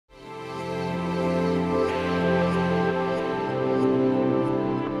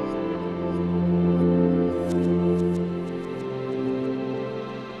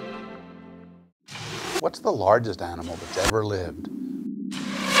What's the largest animal that's ever lived?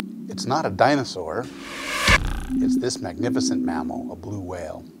 It's not a dinosaur. It's this magnificent mammal, a blue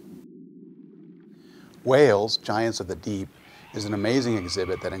whale. Whales, giants of the deep, is an amazing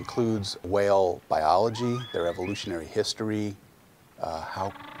exhibit that includes whale biology, their evolutionary history,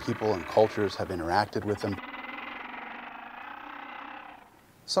 how people and cultures have interacted with them.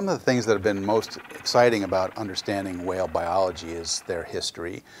 Some of the things that have been most exciting about understanding whale biology is their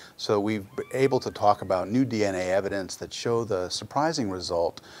history. So we've been able to talk about new DNA evidence that show the surprising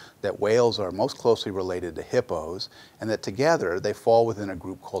result that whales are most closely related to hippos, and that together they fall within a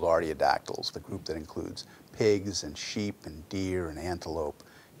group called artiodactyls, the group that includes pigs and sheep and deer and antelope,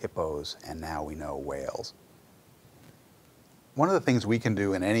 hippos, and now we know whales. One of the things we can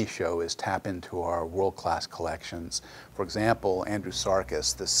do in any show is tap into our world-class collections. For example,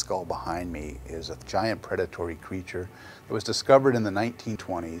 Andrewsarchus, this skull behind me, is a giant predatory creature that was discovered in the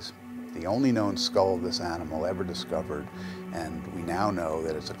 1920s, the only known skull of this animal ever discovered, and we now know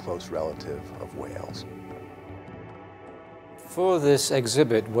that it's a close relative of whales. For this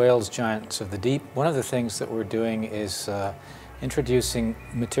exhibit, Whales, Giants of the Deep, one of the things that we're doing is introducing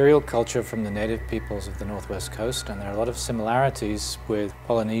material culture from the native peoples of the northwest coast, and there are a lot of similarities with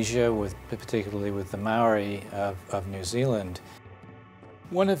Polynesia, particularly with the Maori of New Zealand.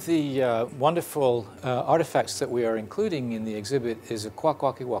 One of the wonderful artifacts that we are including in the exhibit is a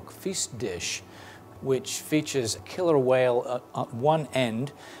Kwakwakáwakw feast dish, which features a killer whale at one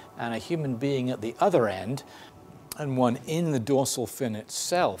end and a human being at the other end, and one in the dorsal fin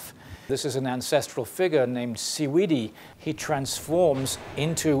itself. This is an ancestral figure named Siwidi. He transforms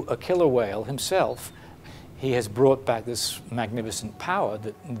into a killer whale himself. He has brought back this magnificent power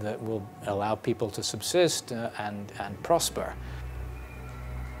that will allow people to subsist and prosper.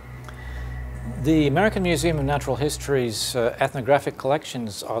 The American Museum of Natural History's ethnographic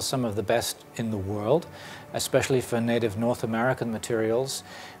collections are some of the best in the world, especially for native North American materials.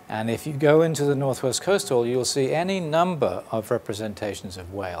 And if you go into the Northwest Coastal, you'll see any number of representations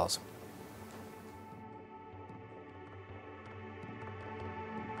of whales.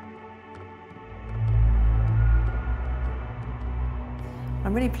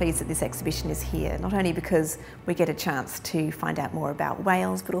 I'm really pleased that this exhibition is here, not only because we get a chance to find out more about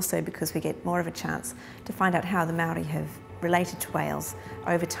whales, but also because we get more of a chance to find out how the Māori have related to whales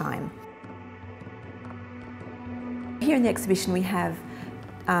over time. Here in the exhibition we have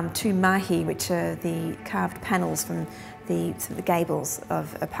two mahi, which are the carved panels from the gables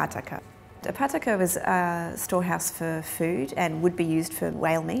of a pataka. A pataka was a storehouse for food and would be used for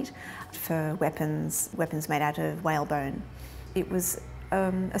whale meat, for weapons made out of whale bone. It was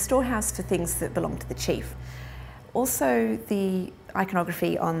a storehouse for things that belonged to the chief. Also, the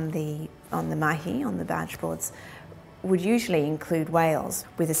iconography on the mahi, on the barge boards, would usually include whales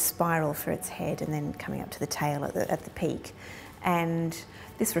with a spiral for its head and then coming up to the tail at the peak. And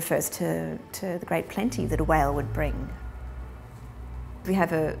this refers to the great plenty that a whale would bring. We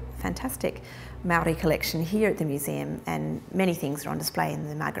have a fantastic Māori collection here at the museum, and many things are on display in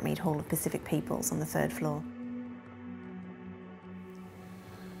the Margaret Mead Hall of Pacific Peoples on the 3rd floor.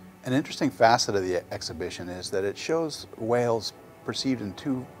 An interesting facet of the exhibition is that it shows whales perceived in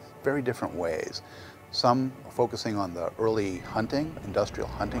two very different ways. Some focusing on the early hunting, industrial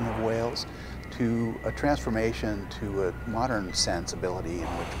hunting of whales, to a transformation to a modern sensibility in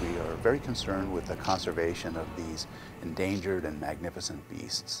which we are very concerned with the conservation of these endangered and magnificent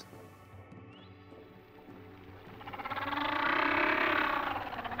beasts.